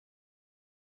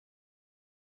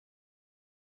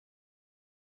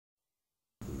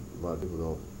a lot of people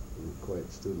don't, quite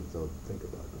students don't think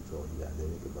about controlling that. They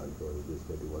think about controlling this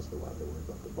maybe once in a while they worry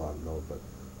about the bottom note, but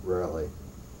rarely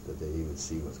that they even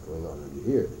see what's going on under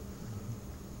here.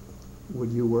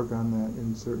 Would you work on that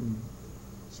in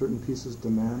certain pieces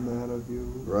demand that of you?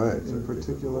 Right. In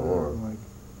particular, like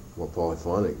more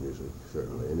polyphonic music,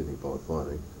 certainly anything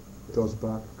polyphonic. Those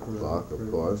Bach, Bach,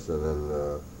 of course, and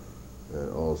then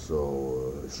and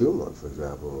also Schumann, for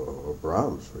example, or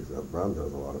Brahms, for example. Brahms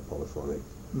has a lot of polyphonic.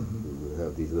 You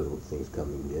have these little things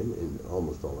coming in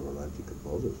almost all the romantic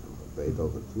composers,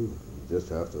 Beethoven too. You just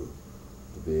have to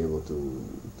be able to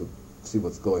see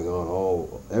what's going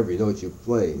on. Every note you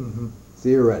play,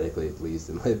 theoretically, at least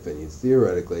in my opinion,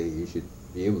 theoretically you should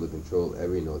be able to control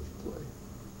every note you play.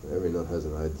 Every note has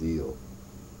an ideal,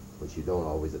 which you don't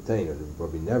always attain, or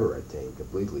probably never attain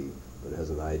completely, but it has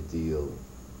an ideal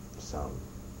sound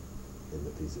in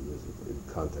the piece of music,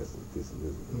 in context of the piece of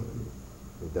music.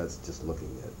 And that's just looking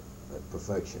at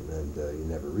perfection, and you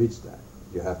never reach that.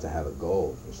 You have to have a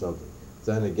goal or something.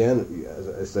 Then again, as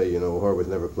I say, Horowitz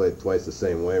never played twice the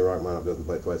same way. Rachmaninoff doesn't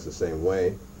play twice the same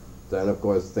way. Then, of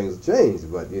course, things change,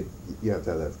 but you have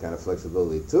to have that kind of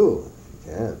flexibility too, if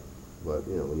you can. But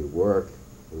when you work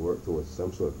towards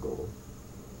some sort of goal.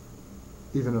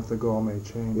 Even if the goal may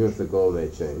change. Even if the goal may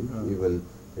change. Even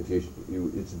if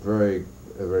it's a very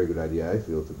good idea, I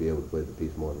feel, to be able to play the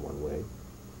piece more than one way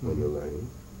when you're learning.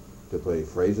 To play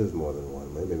phrases more than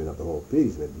one way, maybe not the whole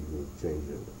piece. Maybe you change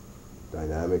the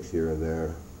dynamics here and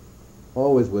there.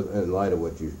 Always in light of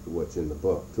what's in the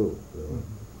book too.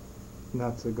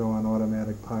 Not to go on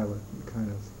automatic pilot, kind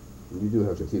of. You do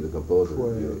have to keep the composer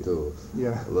in view too.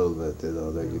 Yeah. A little bit,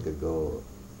 that you could go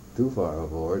too far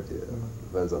overboard.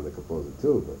 Depends on the composer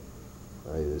too. But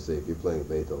I say if you're playing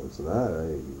Beethoven sonata,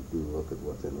 you do look at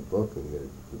what's in the book and get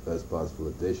the best possible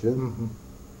edition.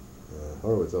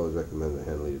 Horowitz always recommended a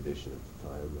Henley edition at the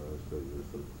time. I still use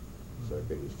them.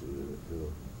 Sarka used to use it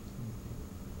too.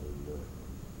 And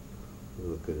you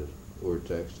look at his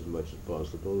text as much as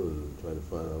possible and try to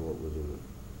find out what was in the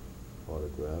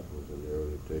autograph, what was in the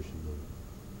early edition.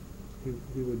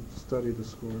 He would study the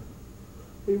score.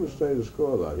 He would study the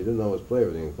score a lot. He didn't always play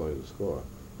everything according to the score,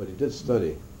 but he did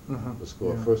study the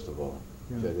score first of all,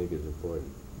 which I think is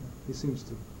important. He seems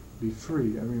to be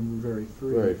free. I mean, very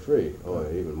free. Very free. Oh,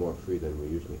 even more free than we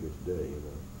usually hear today.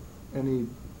 Any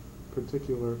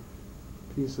particular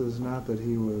pieces, not the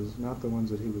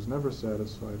ones that he was never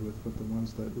satisfied with, but the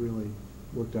ones that really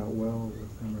worked out well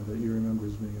with him, or that you remember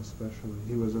as being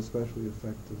he was especially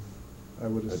effective. I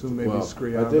would assume maybe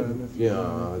Scriabin.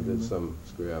 I did some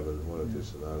Scriabin, one or two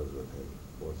sonatas with him.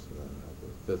 Fourth sonata,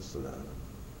 fifth sonata.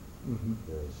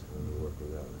 Yes, I'm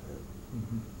working out with him.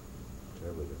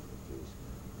 Terribly different piece.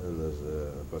 And there's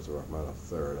Professor Rachmaninoff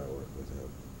third. I worked with him.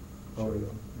 Oh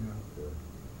yeah.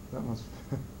 That must.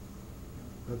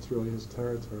 That's really his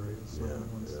territory.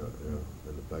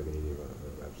 And the Paganini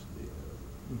Rhapsody.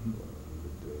 I've been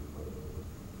doing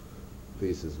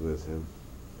pieces with him.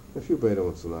 A few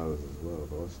Beethoven sonatas as well,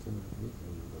 Boston,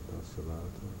 and sonata.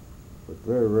 But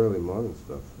very rarely modern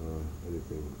stuff.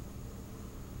 Anything.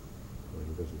 Well,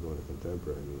 he doesn't go into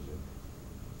contemporary music.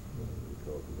 We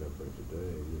call contemporary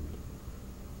today.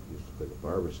 He used to play the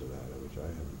Barber Sonata, which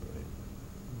I haven't played.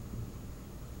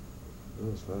 It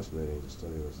was fascinating to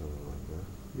study with someone like that.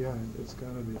 Yeah, it's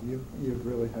got to be. You've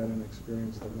really had an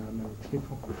experience that not many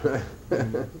people.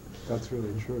 That's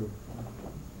really true.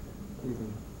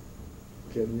 Even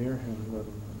get near him, let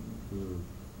alone.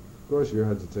 Of course, you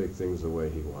had to take things the way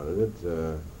he wanted it.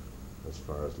 As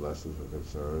far as lessons were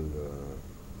concerned,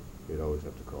 you'd always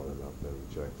have to call him up and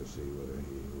check to see whether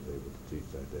he was able to teach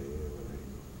that day and whether he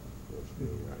was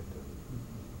being right.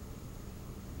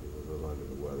 If he was a little under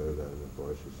the weather, then of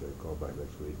course you said, call back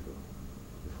next week.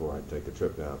 Before I take a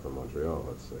trip down from Montreal,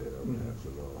 let's say, I would have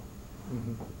to know.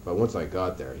 But once I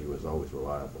got there, he was always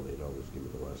reliable. He'd always give me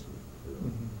the lesson. He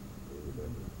would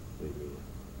never leave me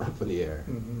up in the air.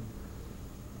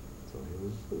 So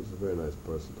he was a very nice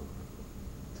person.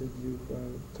 Did you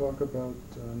talk about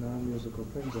non-musical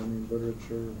things? I mean,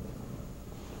 literature?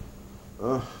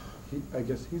 I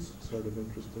guess he's sort of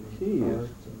interested in art.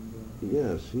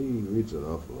 Yes, he reads an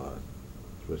awful lot.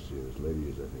 Especially in his later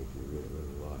years, I think he read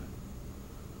a lot.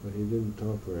 But he didn't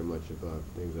talk very much about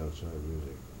things outside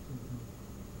music.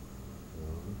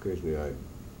 Occasionally I'd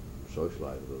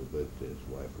socialize a little bit. His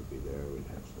wife would be there. We'd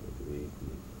have something to eat.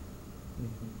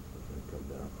 And I'd come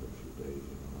down for a few days,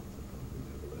 we'd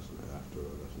have a lesson after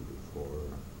or a lesson before.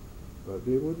 But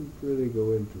he wouldn't really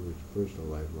go into his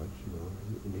personal life much,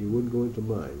 And he wouldn't go into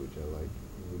mine, which I liked.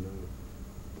 He would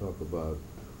talk about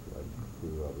like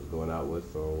who I was going out with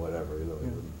or whatever, He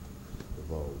wouldn't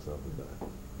involve himself with that.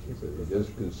 Keep So it he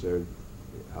just concerned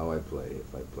how I play.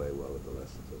 If I play well at the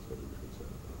lessons, that's what he was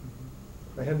concerned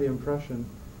about. I had the impression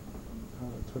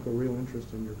took a real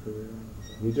interest in your career.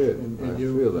 He did. And I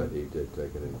you, feel that he did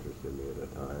take an interest in me at the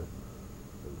time.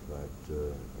 In fact,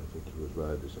 I think he was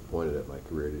rather disappointed that my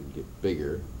career didn't get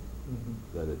bigger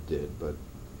than it did, but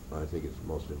I think it's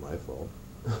mostly my fault.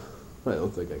 I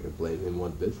don't think I can blame him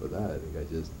one bit for that. I think I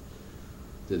just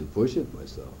didn't push it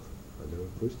myself. I never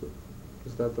pushed it.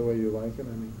 Is that the way you like it?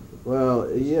 I mean,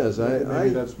 well, yes, maybe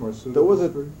that's more suitable. There was a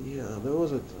for you? yeah, there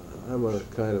was a. I'm a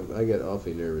kind of I get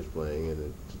awfully nervous playing, and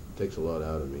it takes a lot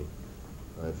out of me.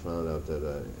 I found out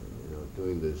that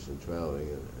doing this and traveling,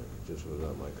 it just was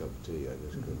not my cup of tea. I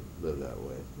just couldn't live that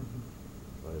way.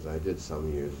 Because I did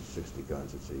some years 60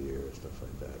 concerts a year and stuff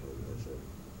like that, and I said,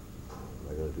 am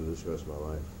I going to do this the rest of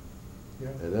my life? Yeah.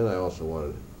 And then I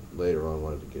also later on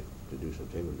wanted to get to do some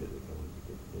chamber music. I wanted to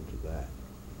get into that.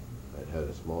 I'd had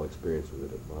a small experience with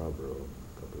it at Marlborough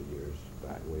a couple of years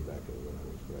back, way back when I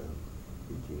was around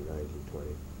 18, 19,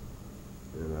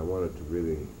 20. And I wanted to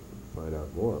really find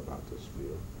out more about this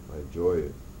field. I enjoy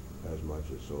it as much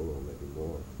as solo, maybe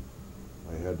more.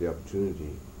 I had the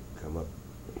opportunity to come up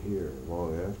here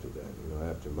long after that.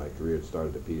 After my career had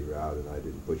started to peter out and I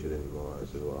didn't push it anymore, I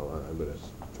said, well, I'm going to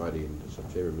try to get into some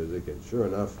chamber music. And sure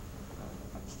enough,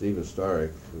 Stephen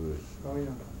Starrick, who was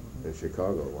in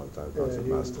Chicago at one time,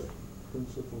 concertmaster.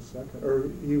 Principal second,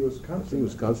 or he was concert. He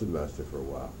was concertmaster for a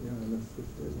while. Yeah, in the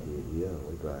 50s. Yeah,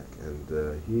 way back. And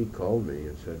he called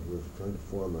me and said, we're trying to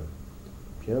form a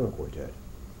piano quartet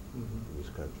in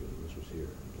this country. This was here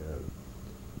in Canada.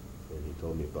 And he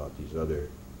told me about these other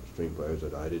string players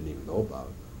that I didn't even know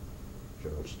about,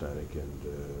 Gerald Stanek and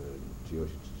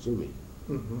Tsuyoshi Tsutsumi.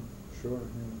 Sure,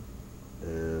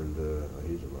 yeah. And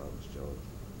he's a marvelous cellist.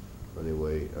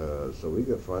 Anyway, so we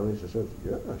got finally said,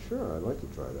 yeah, sure, I'd like to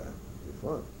try that. It'd be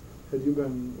fun. Had you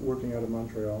been working out of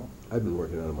Montreal? I'd been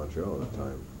working out of Montreal at the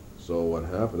time. So what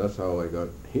happened, that's how I got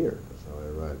here. That's how I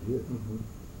arrived here.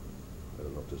 I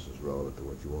don't know if this is relevant to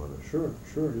what you want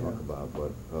to talk about,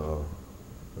 but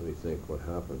let me think what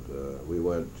happened. We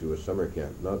went to a summer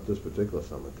camp, not this particular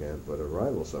summer camp, but a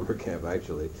rival summer camp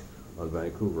actually on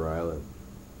Vancouver Island,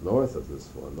 north of this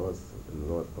one, in the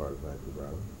north part of Vancouver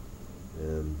Island.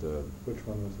 And which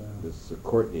one was that? It's the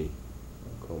Courtney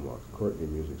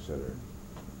Music Center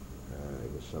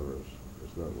in the summers.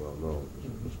 It's not well known.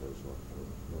 This one's not well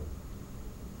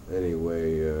known.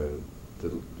 Anyway,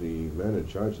 the man in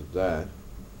charge of that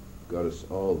got us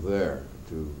all there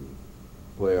to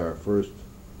play our first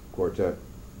quartet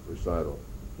recital.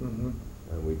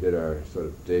 And we did our sort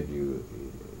of debut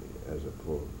as a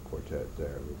full quartet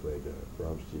there. We played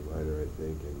Brahms G minor, I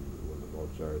think, and one of the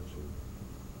Mozarts and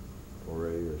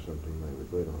Fauré or something like. We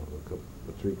played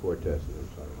three quartets and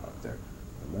recital out there.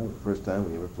 And that was the first time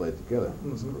we ever played together.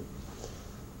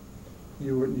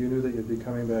 You knew that you'd be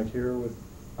coming back here with.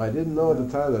 I didn't know at the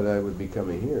time that I would be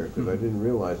coming here because I didn't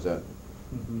realize that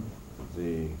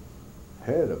the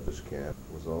head of this camp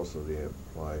was also the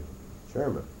applied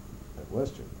chairman at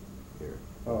Western here,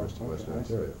 University of Western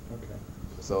Ontario.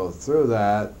 So through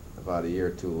that, about a year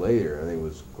or two later, I think it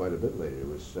was quite a bit later, it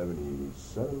was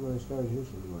 77 when I started here,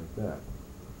 something like that.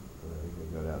 And I think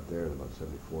I got out there in about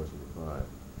 74, 75.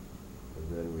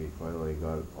 And then we finally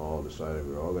got all decided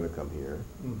we were all going to come here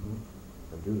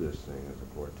and do this thing as a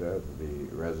quartet, and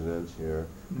be residents here,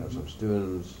 have some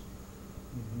students,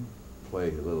 play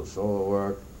a little solo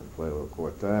work, and play little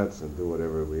quartets, and do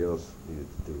whatever we else needed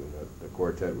to do. And the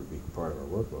quartet would be part of our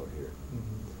workload here.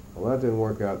 Well, that didn't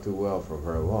work out too well for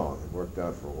very long. It worked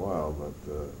out for a while, but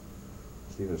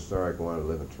Stephen Starrick wanted to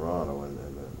live in Toronto, and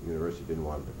the university didn't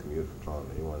want him to commute from Toronto.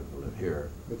 He wanted to live here.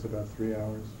 It's about 3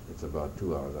 hours. It's about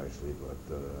 2 hours, actually, but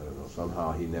I don't know.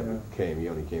 Somehow he never came. He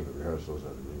only came for rehearsals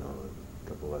and, a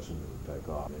couple lessons and back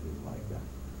off. They didn't like that.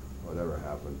 Whatever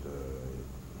happened,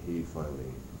 he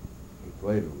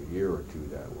played a year or two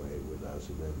that way with us,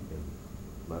 and then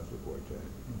left the quartet.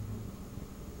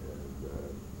 And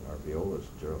our violist,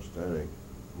 Gerald Stanek,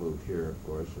 moved here, of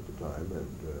course, at the time,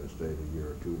 and stayed a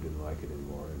year or two, didn't like it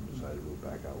anymore, and decided to move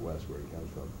back out west where he comes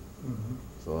from.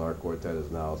 So our quartet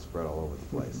is now spread all over the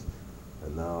place.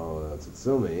 And now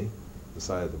Tsutsumi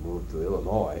decided to move to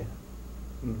Illinois,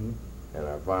 and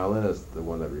our violinist, the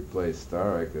one that replaced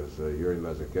Starrick, is Yuri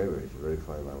Mazakevich, a very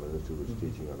fine violinist who was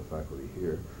teaching on the faculty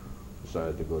here,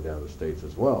 decided to go down to the States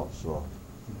as well. So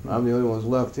I'm the only one who's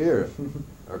left here.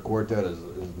 Our quartet is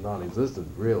non-existent,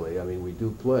 really. I mean, we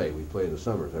do play. We play in the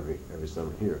summers, every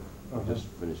summer here. We just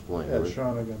finished playing. At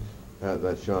Shawnigan.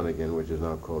 At Shawnigan, which is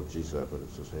now called GSA, but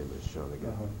it's the same as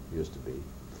Shawnigan used to be.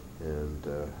 And,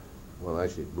 well,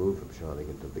 actually it moved from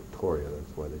Shawnigan to Victoria.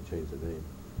 That's why they changed the name.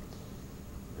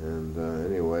 And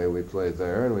anyway, we played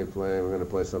there, and we're going to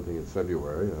play something in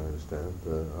February, I understand,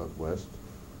 out west.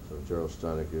 So Gerald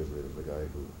Stanek is the guy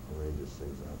who arranges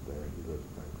things out there. He lives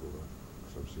in Vancouver.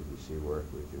 Some CBC work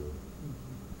we do.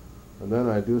 And then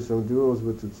I do some duels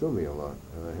with Tutsumi a lot,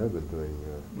 and I have been doing,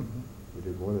 we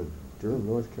did one in Durham,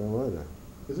 North Carolina.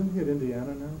 Isn't he at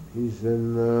Indiana now? He's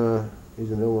in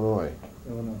Illinois.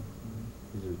 Illinois.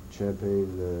 He's at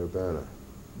Champaign-Urbana.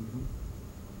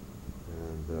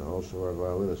 And also our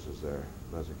violinist is there,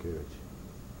 Mazakevich.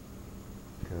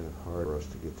 Kind of hard for us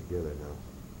to get together now.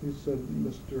 You said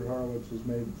Mr. Horowitz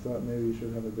thought maybe you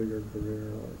should have a bigger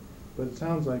career, but it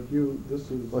sounds like this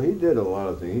is... Well, he did a lot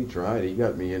of things. He tried. He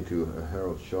got me into a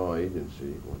Harold Shaw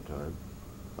agency one time.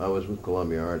 I was with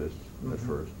Columbia Artists at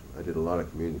first. I did a lot of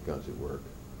community concert work.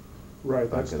 Right,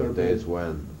 back in the days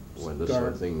when this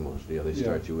sort of thing was, they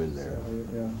start you in there.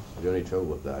 The only trouble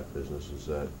with that business is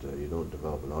that you don't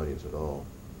develop an audience at all,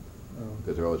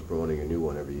 because they're always promoting a new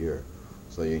one every year.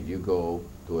 So you go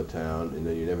to a town and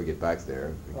then you never get back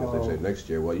there because they say next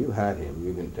year, well, you had him,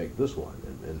 you can take this one,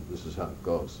 and this is how it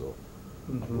goes. So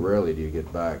rarely do you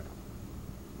get back.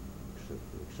 Except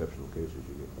in exceptional cases,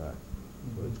 you get back.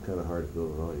 But it's kind of hard to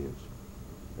build an audience.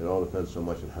 It all depends so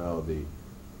much on how the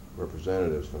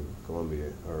representatives from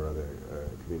Columbia, or rather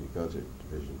Community Concert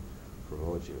Division,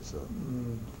 promote you. So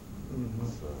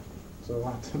it's a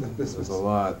lot to the business. It's a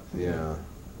lot, yeah,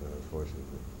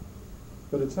 unfortunately.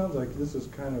 But it sounds like this is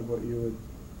kind of what you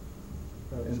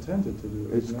had intended to do.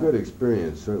 It's good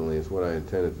experience, certainly. It's what I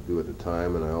intended to do at the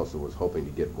time, and I also was hoping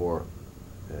to get more.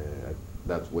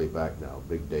 That's way back now,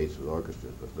 big dates with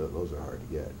orchestras, but those are hard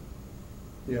to get.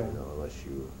 Yeah. Unless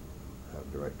you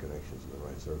have direct connections in the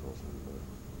right circles.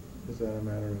 Is that a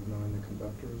matter of knowing the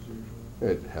conductors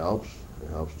usually? It helps. It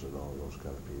helps to know those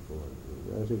kind of people.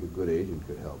 And I think a good agent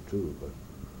could help too, but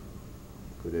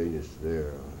good agents today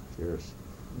are fierce.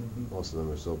 Most of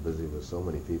them are so busy with so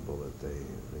many people that they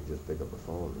just pick up a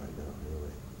phone right now,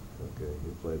 really. Okay,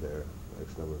 you play there,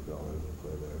 X number of dollars, you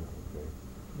play there, okay.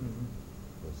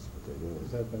 That's what they do.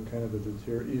 Has that been kind of a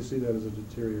deterioration? You see that as a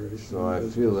deterioration? So I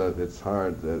feel that it's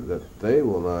hard, that they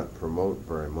will not promote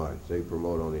very much. They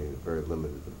promote only a very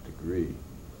limited degree.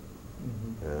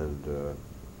 And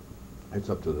it's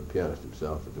up to the pianist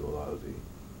himself to do a lot of the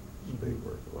spade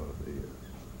work, a lot of the,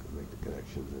 make the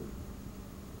connections and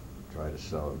try to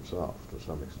sell himself to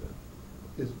some extent.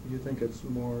 You think it's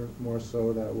more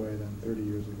so that way than 30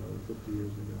 years ago or 50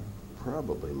 years ago?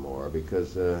 Probably more,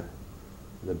 because in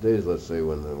the days, let's say,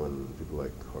 when people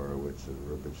like Horowitz and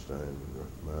Rubinstein and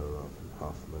Rachmaninoff and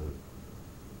Hoffman,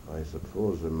 I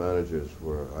suppose the managers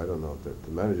were, I don't know,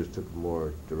 the managers took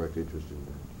more direct interest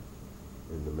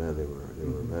in the man they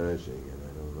were managing, and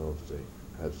I don't know if they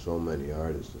had so many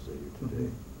artists as they do today.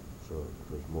 So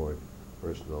it was more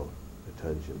personal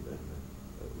attention than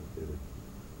that did it.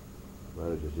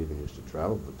 Managers even used to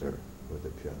travel with their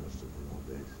pianists in the old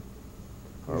days.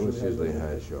 Horowitz usually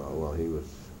had Shaw. Well, he was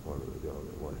one of the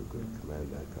only one who could command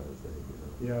that kind of thing.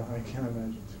 Yeah, I can't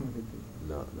imagine too many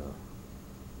people. No.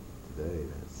 Today,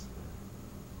 that's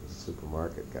a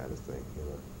supermarket kind of thing.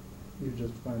 You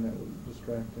just find that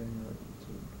distracting, or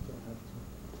to have to.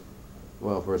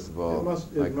 Well, first of all,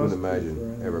 I couldn't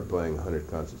imagine ever playing 100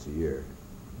 concerts a year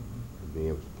and being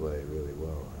able to play really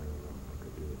well. I don't know if I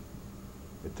could do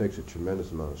it. It takes a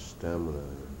tremendous amount of stamina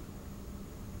and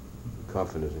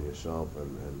confidence in yourself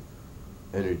and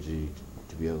energy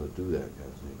to be able to do that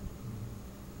kind of thing.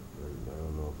 And I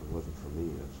don't know if it wasn't for me,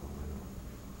 that's all I know.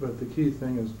 But the key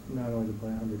thing is not only to play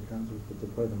 100 concerts, but to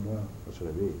play them well. That's what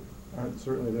I mean.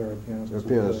 Certainly there are pianists. There are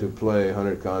pianists who play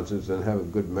 100 concerts and have a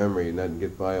good memory and then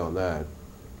get by on that,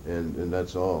 and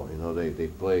that's all. They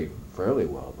play fairly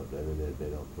well, but I mean they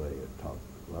don't play at top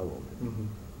level.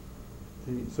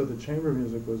 So the chamber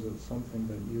music, was it something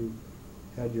that you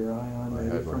had your eye on,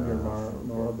 maybe from your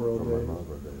Marlboro days? From my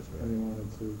Marlboro days, right. And you wanted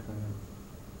to kind of...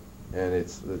 And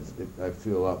I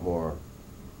feel a lot more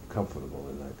comfortable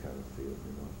in that kind of field,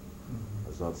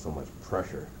 There's not so much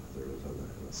pressure as there is on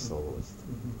a soloist.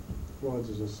 Well, it's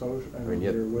just a social... I mean,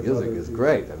 yet music is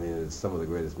great. I mean, it's some of the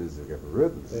greatest music ever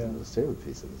written. It's chamber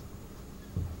pieces.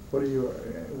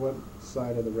 What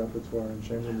side of the repertoire in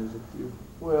chamber music do you...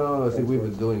 Well, I think we've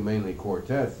been doing mainly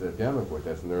quartets, piano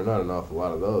quartets, and there are not an awful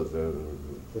lot of those.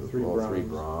 The three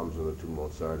Brahms and the two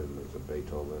Mozart, and there's a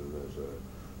Beethoven, there's a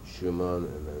Schumann,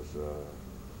 and there's a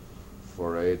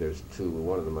Fauré. There's two.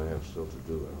 One of them I have still to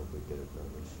do. I hope we get it done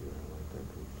this year. I like that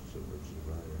Silver G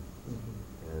Rider.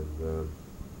 And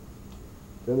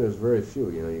then there's very few.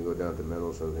 You go down to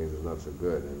Mendelssohn, things is not so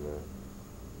good. And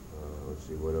let's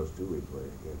see, what else do we play?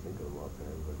 I can't think of them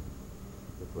offhand, but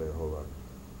we play a whole lot.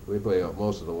 We play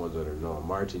most of the ones that are known.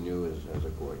 Martinu has a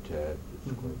quartet.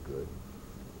 It's Mhm. quite good.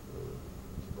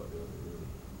 That's about it, really.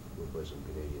 We'll play some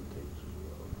Canadian things as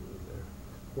well in there.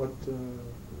 What There's an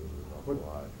awful what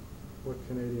lot. what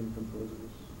Canadian composers?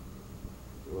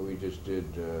 Well, we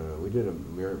did a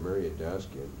Murray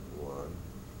Adaskian one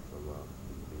from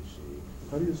BC.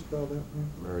 How do you spell that name?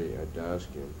 Murray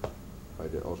Adaskian.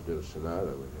 Also did a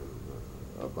sonata with him,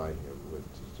 by him, with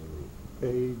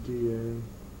A-D-A.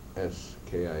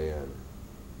 S-K-I-N.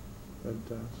 That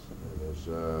does. And there's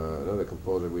another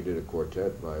composer we did a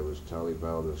quartet by was Tally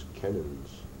Valdez Kennins.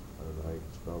 I don't know how you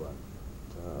can spell that.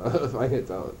 If I can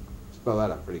spell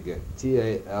that out pretty good.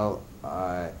 T-A-L-I-V-A-L-D-I-S,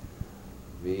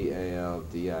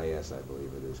 I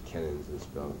believe it is. Kennins is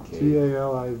spelled K.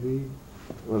 T-A-L-I-V.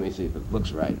 Let me see if it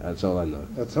looks right. That's all I know.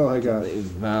 That's all I got. It's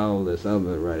Valdez. I'm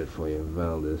going to write it for you.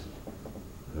 Valdez.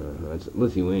 It's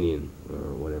Lithuanian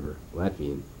or whatever.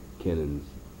 Latvian. Kennins.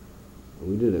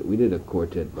 We did a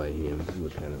quartet by him. It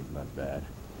was kind of not bad.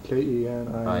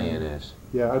 K-E-N-I-N. I-N-S.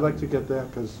 Yeah, I'd like to get that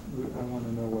because I want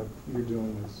to know what you're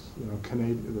doing that's,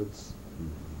 Canadian, that's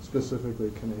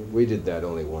specifically Canadian. We did that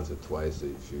only once or twice a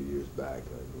few years back,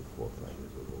 4 or 5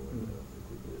 years ago. I think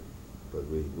we did. But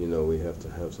we have to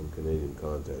have some Canadian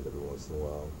content every once in a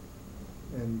while.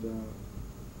 And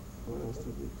What else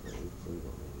did we play? We played a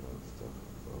lot of stuff.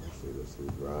 Well, let's see, there's 3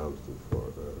 Brahms,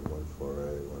 1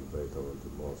 Fauré, 1 Beethoven,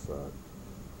 2 Mozart,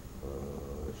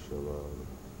 Schumann,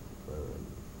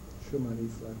 Schumann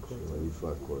E-flat quartet. Schumann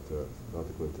E-flat quartet, not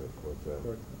the quintet,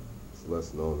 quartet. It's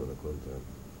less known than the quintet.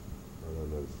 And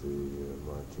then there's the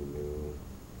Martinu.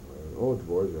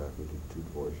 Dvorak, we did 2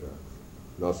 Dvoraks.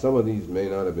 Now, some of these may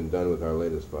not have been done with our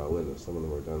latest violinist. Some of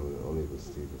them were done only with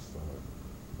Steve Starr.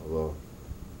 Although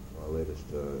our latest,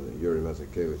 Yuri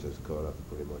Mazakevich, has caught up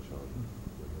pretty much on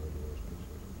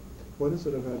What is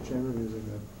it about chamber music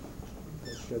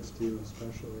that gets to you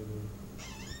especially?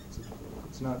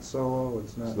 It's not solo.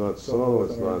 It's not solo.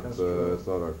 with It's an not. orchestra. It's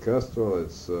not orchestral.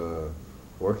 It's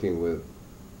working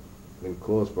in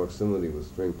close proximity with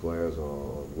string players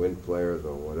or wind players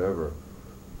or whatever.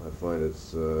 I find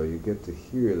you get to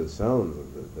hear the sounds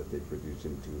that they produce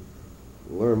and to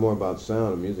learn more about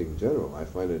sound and music in general. I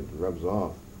find it rubs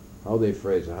off how they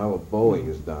phrase it, how a bowing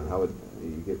is done,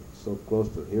 you get so close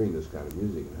to hearing this kind of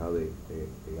music and how they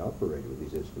operate with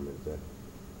these instruments that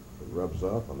it rubs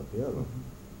off on the piano.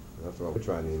 Mm-hmm. After all, we're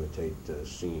trying to imitate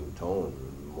singing tone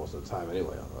most of the time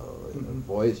anyway. Mm-hmm.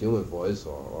 Voice, human voice,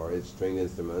 or it's stringed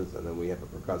instruments, and then we have a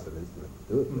percussive instrument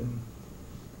to do it with. Mm-hmm.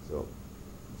 So,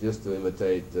 just to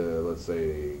imitate, let's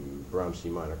say, Brahms C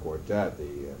minor quartet,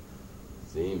 the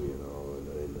theme,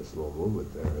 in the slow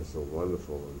movement there, is so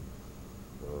wonderful. And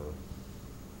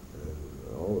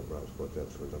all the Brahms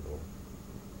quartets, for example,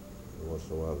 once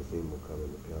in a while the theme will come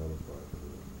in the piano part.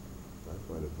 I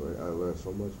find it I learned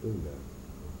so much doing that.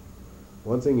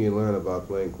 One thing you learn about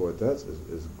playing quartets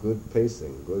is good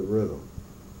pacing, good rhythm.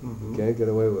 Mm-hmm. You can't get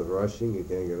away with rushing, you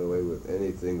can't get away with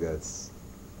anything that's...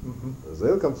 Mm-hmm.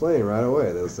 They'll complain right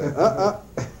away. They'll say,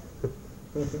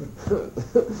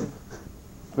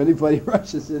 If anybody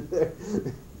rushes in there,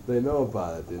 they know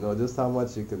about it. They know just how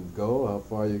much you can go, how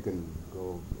far you can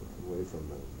go away from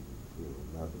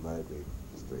the mathematically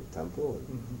straight tempo.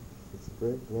 And it's a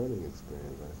great learning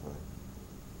experience, I find.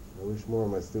 I wish more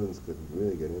of my students could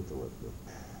really get into it. But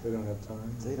They don't have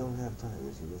time. they don't have time.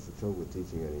 You see, that's the trouble with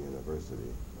teaching at a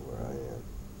university where I am.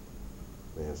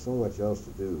 They have so much else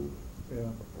to do, Yeah,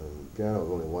 and piano is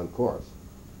only one course.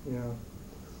 yeah.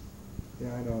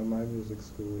 Yeah, I know. In my music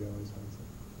school, we always had to.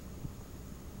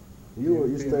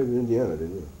 You studied in Indiana,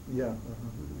 didn't you? Yeah.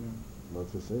 Mhm.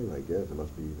 Not the same, I guess. It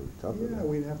must be even tougher. Yeah,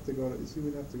 we'd have to go to.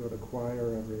 We'd have to go to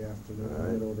choir every afternoon, in the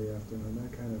Right. middle of the afternoon.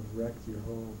 That kind of wrecked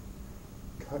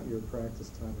cut your practice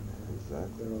time in half.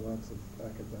 Exactly. There were lots of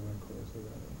academic courses.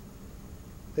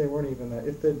 They weren't even that.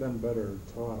 If they'd been better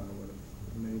taught, I would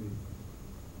have maybe.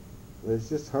 It's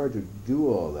just hard to do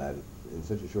all that in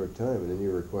such a short time, and then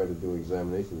you're required to do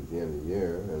examinations at the end of the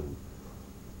year, and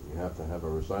you have to have a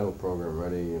recital program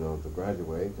ready, to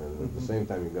graduate, and at the same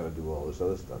time you've got to do all this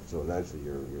other stuff. So naturally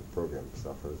your program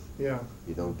suffers. Yeah.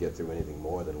 You don't get through anything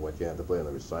more than what you have to play on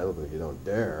the recital, but if you don't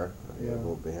dare, you Yeah.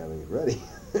 won't be having it ready.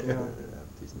 Yeah.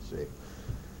 Have decent shape.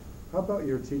 How about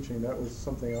your teaching? That was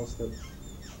something else that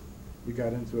you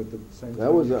got into at the same time.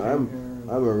 That was you came I'm here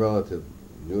and- a relative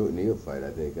neophyte. I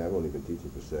think I've only been teaching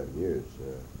for 7 years,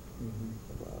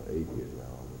 about 8 years now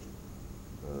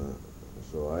almost.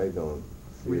 So I don't.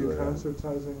 Were you feel that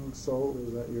concertizing soul?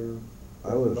 Was that your?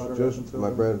 I was bread and butter up just until my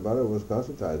then? bread and butter was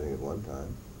concertizing at one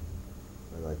time,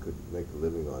 and I could make a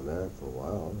living on that for a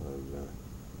while. And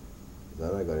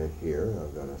then I got in here.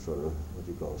 I've got a sort of what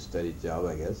you call a steady job,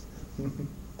 I guess.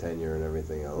 tenure and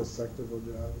everything else. Respectable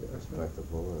job. Yeah.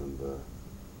 Respectable, and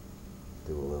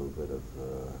do a little bit of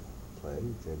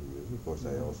playing, chamber music. Of course,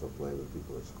 I also play with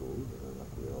people at school, like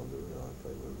we all do. You know, I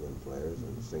play with wind players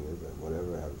and singers and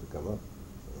whatever happens to come up.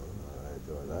 So I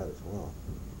enjoy that as well.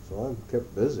 So I'm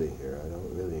kept busy here. I'm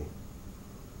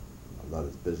not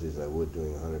as busy as I would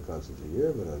doing 100 concerts a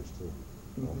year, but I'm still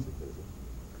mostly busy.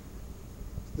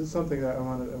 This is something that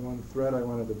one thread I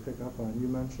wanted to pick up on. You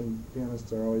mentioned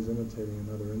pianists are always imitating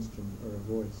another instrument or a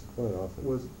voice. Quite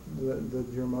often.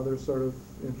 Did your mother sort of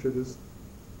introduce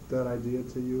that idea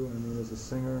to you? I mean, as a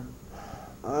singer?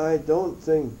 I don't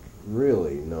think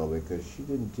really, no, because she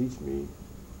didn't teach me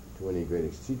to any great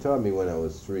extent. She taught me when I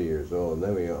was 3 years old, and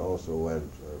then we also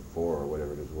went, or 4 or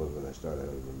whatever it was when I started, I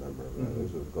don't even remember.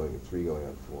 This was going 3 going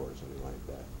on 4 or something like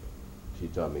that. She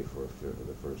taught me for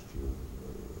the first few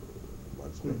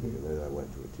months maybe, and then I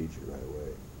went to a teacher right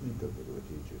away. She took me to a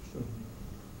teacher, so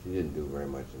she didn't do very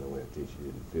much in the way of teaching. She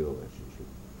didn't feel that she should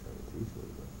try to teach me,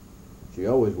 but she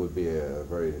always would be a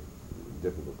very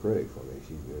difficult critic for me.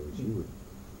 She would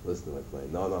listen to my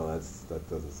playing. No, that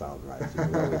doesn't sound right. She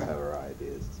would always have her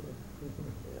ideas.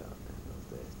 Yeah, in those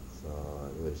days. So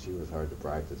she was hard to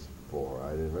practice for. I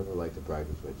didn't ever like to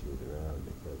practice when she was around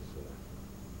because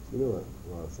she knew a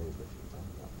lot of things what she was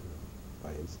talking about too,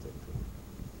 by instinct.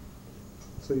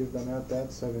 So you've been at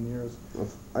that 7 years.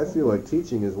 I feel like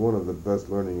teaching is one of the best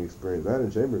learning experiences. That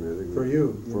and chamber music. For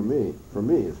you. For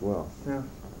me as well. Yeah.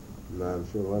 And I'm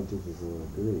sure a lot of teachers will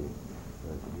agree.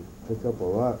 You pick up a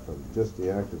lot from just the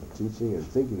act of teaching and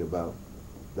thinking about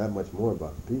that much more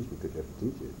about the piece because you have to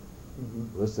teach it.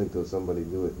 Listening to somebody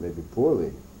do it maybe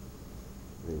poorly.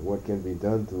 I mean, what can be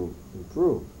done to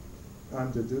improve?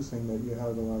 I'm deducing that you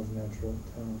have a lot of natural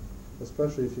talent,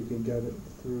 especially if you can get it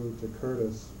through to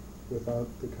Curtis without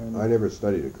the kind of... I never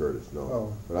studied at Curtis, no.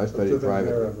 Oh, but I studied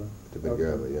privately. To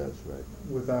Benguerra, okay. Yes, right.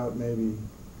 Without maybe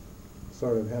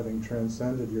sort of having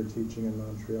transcended your teaching in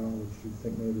Montreal, which you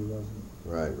think maybe wasn't...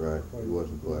 Right. He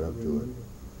wasn't quite up to it.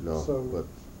 No, so but...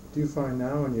 do you find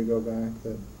now when you go back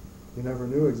that you never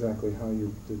knew exactly how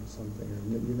you did something, or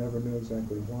you never knew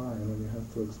exactly why, and when you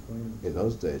have to explain it? In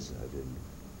those days, I didn't.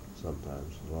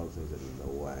 Sometimes. A lot of things I didn't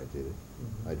know why I did it.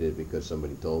 I did it because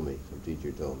somebody told me, some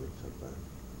teacher told me sometimes.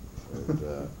 And,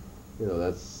 you know,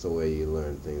 that's the way you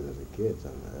learn things as a kid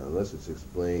sometimes, unless it's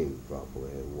explained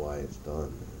properly and why it's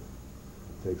done.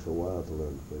 It takes a while to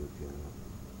learn to play the piano.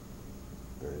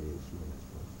 Or any instrument, I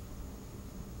suppose.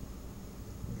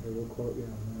 Okay, we'll quote you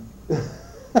on that.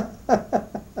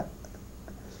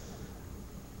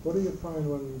 What do you find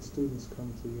when students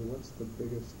come to you? What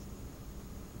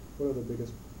are the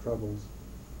biggest troubles?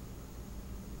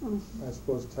 I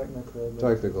suppose technical.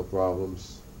 Technical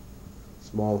problems,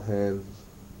 small hands,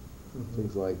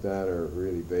 things like that are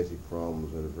really basic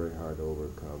problems that are very hard to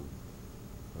overcome.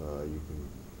 You can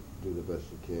do the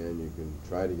best you can. You can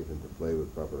try to get them to play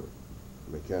with proper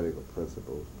mechanical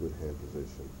principles, good hand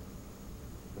position.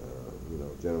 You know,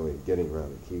 generally getting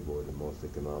around the keyboard the most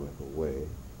economical way.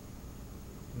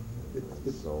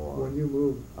 It's so on. When you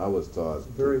move, I was taught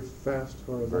very fast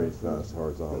horizontal. Very fast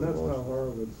horizontal. And that's motion. how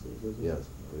Horowitz is, isn't it? Yes,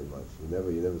 pretty much. You never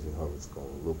see Horowitz go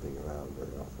looping around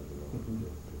very often. You know,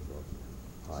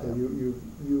 so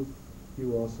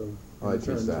you also. I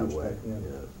teach that way. Yeah.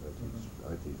 Yes,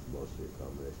 I teach mostly a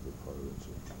combination of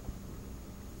Horowitz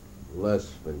and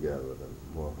less Benguerra than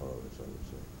more Horowitz, I would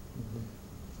say.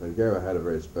 Benguerra had a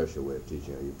very special way of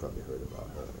teaching. You probably heard about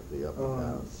her, the up and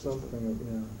down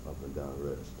system, up and down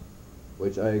wrist,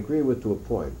 which I agree with to a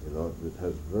point. You know, it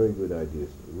has very good ideas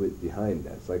behind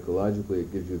that. Psychologically,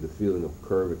 it gives you the feeling of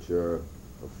curvature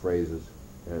of phrases,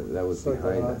 and that was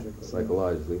behind that.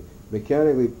 Psychologically,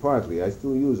 mechanically, partly, I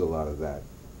still use a lot of that.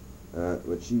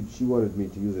 But she wanted me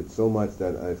to use it so much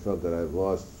that I felt that I've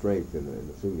lost strength in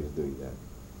the fingers doing that,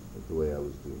 like the way I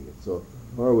was doing it. So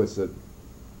Horowitz said,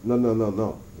 no,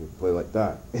 you play like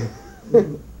that.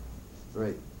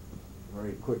 Straight,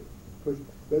 very quick. But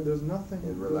there's nothing...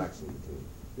 And relaxing too.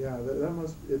 Yeah, that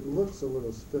must... It looks a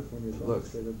little stiff when you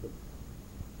demonstrate it, but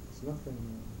it's nothing...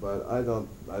 But I don't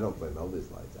play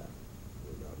melodies like that.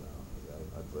 You know,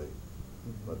 I play...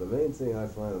 But the main thing I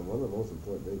find, and one of the most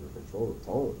important things to control the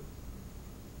tone,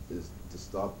 is to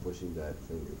stop pushing that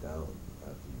finger down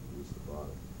after you use the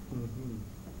bottom.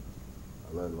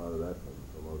 I learned a lot of that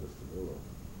from August Danilo.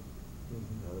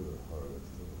 And the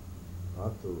Horowitz too.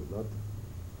 Not to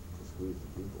squeeze the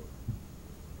keyboard.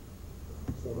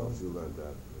 So once you learn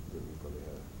that, you probably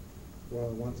have.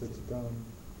 Well, once it's done.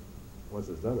 Once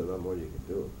it's done, there's not more you can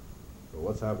do. So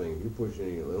what's happening, if you push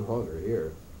any a little longer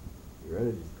here, your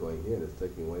energy's going in, it's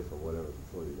taking away from whatever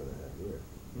control you're going to have here.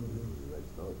 The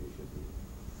next note, you should be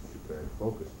very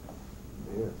focused.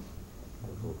 Yes. I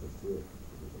focused here.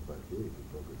 If you go back here, you can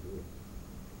focus here.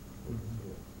 Focus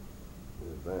here. In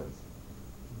advance.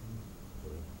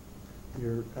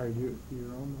 You're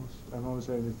almost, I'm always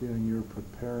having the feeling you're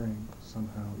preparing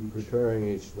somehow each. Preparing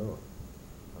each note.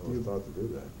 I was taught to do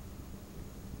that.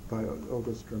 By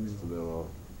August Drummond.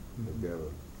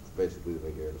 Together. Basically, the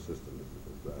Wagner system is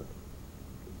that.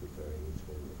 Is preparing each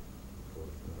finger for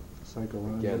its note.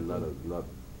 Psychological. Again, not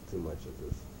too much of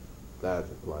this. That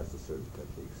applies to certain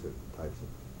techniques, certain types of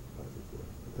work.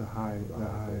 The high.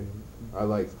 I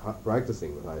like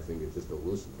practicing with high fingers just to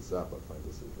loosen this up. I find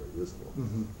this is very useful,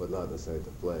 but not necessarily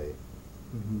to play,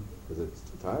 because it's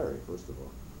tiring, first of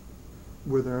all.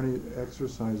 Were there any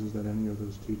exercises that any of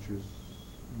those teachers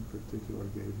in particular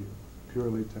gave you?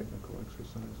 Purely technical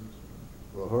exercises?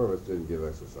 Well, Horowitz didn't give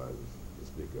exercises to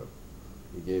speak of.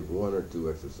 He gave one or two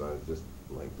exercises just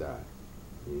like that.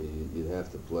 You'd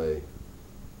have to play.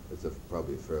 It's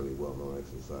probably a fairly well-known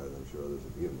exercise. I'm sure others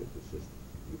have given it. It's just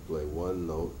you play one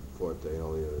note, forte, and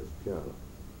all the other is piano.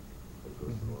 And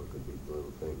first of all, it could be the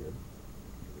little finger.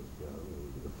 It's piano.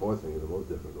 And the fourth finger is the most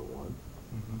difficult one.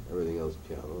 Everything else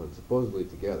piano, and supposedly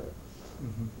together.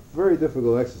 Very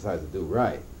difficult exercise to do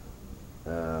right,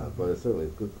 but it certainly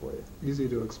is good for you. Easy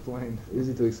to explain.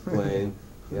 Easy to explain.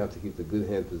 You have to keep the good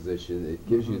hand position. It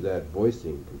gives you that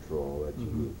voicing control that you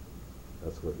need.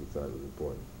 That's what he thought was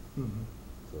important.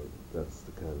 So that's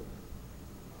the kind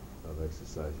of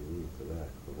exercise you need for that,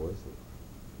 for voicing.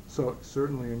 So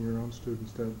certainly in your own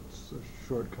students, that's a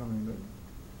shortcoming that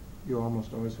you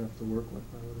almost always have to work with,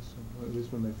 I would assume, at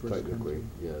least when they first come to Technically,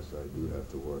 you. yes, I do have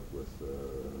to work with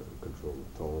control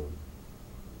of tone,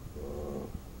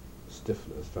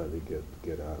 stiffness, trying to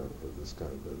get out of this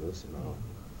kind of business, and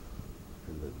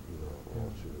then, all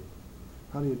through.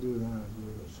 How do you do that?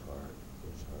 It's hard.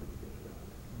 It's hard to get it out.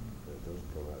 It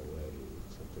doesn't come right away.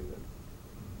 It's something that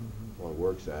one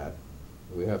works at.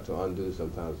 We have to undo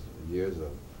sometimes years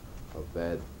of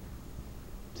bad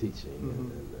teaching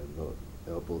and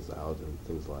elbows out and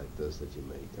things like this that you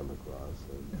may come across.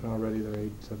 And already they're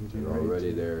 17 or 18.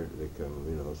 Already they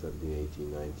come, 17,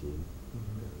 18, 19. And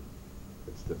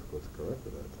it's difficult to correct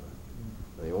at that time.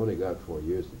 They only got 4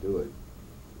 years to do it.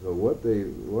 So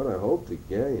what I hope to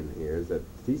gain here is that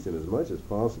teach them as much as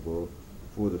possible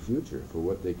for the future, for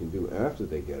what they can do after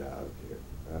they get out of here,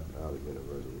 out of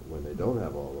university, when they don't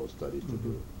have all those studies to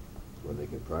do, when they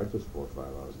can practice 4 or 5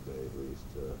 hours a day at least.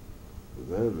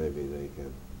 Then maybe they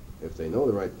can, if they know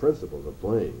the right principles of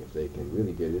playing, if they can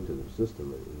really get into the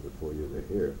system in the 4 years they're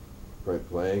here,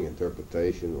 playing,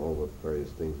 interpretation, all the various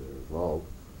things that are involved,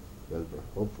 then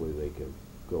hopefully they can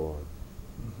go on.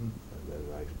 And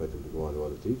then I expect them to go on to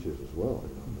other teachers as well.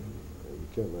 You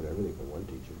can't learn everything from one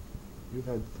teacher. You've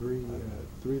had three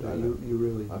that you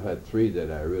really... I've had 3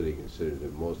 that I really consider the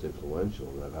most influential,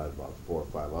 and I've had about 4 or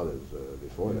 5 others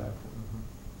before that.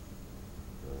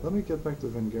 Let me get back to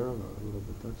Wagner a little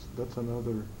bit. That's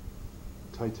another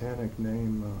titanic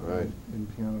name in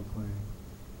piano playing.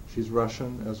 She's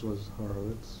Russian, as was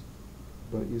Horowitz,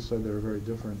 but you said they were very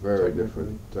different. Very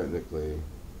different, technically.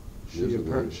 She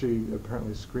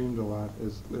apparently screamed a lot,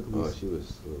 at least she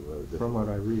was very different. From what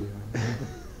I read.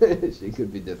 She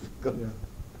could be difficult. Yeah.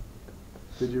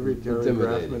 Did you read Gary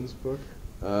Graffman's book?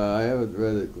 I haven't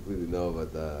read it completely, no,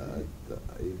 but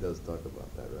he does talk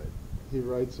about that, right? He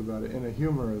writes about it in a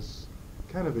humorous,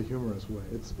 kind of a humorous way.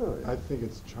 I think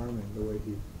it's charming the way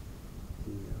he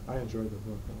I enjoyed the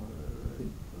book a lot. He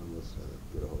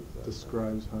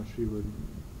describes how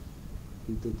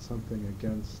he did something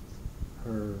against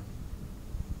her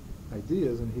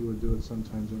ideas, and he would do it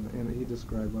sometimes. And he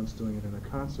described once doing it in a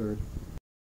concert,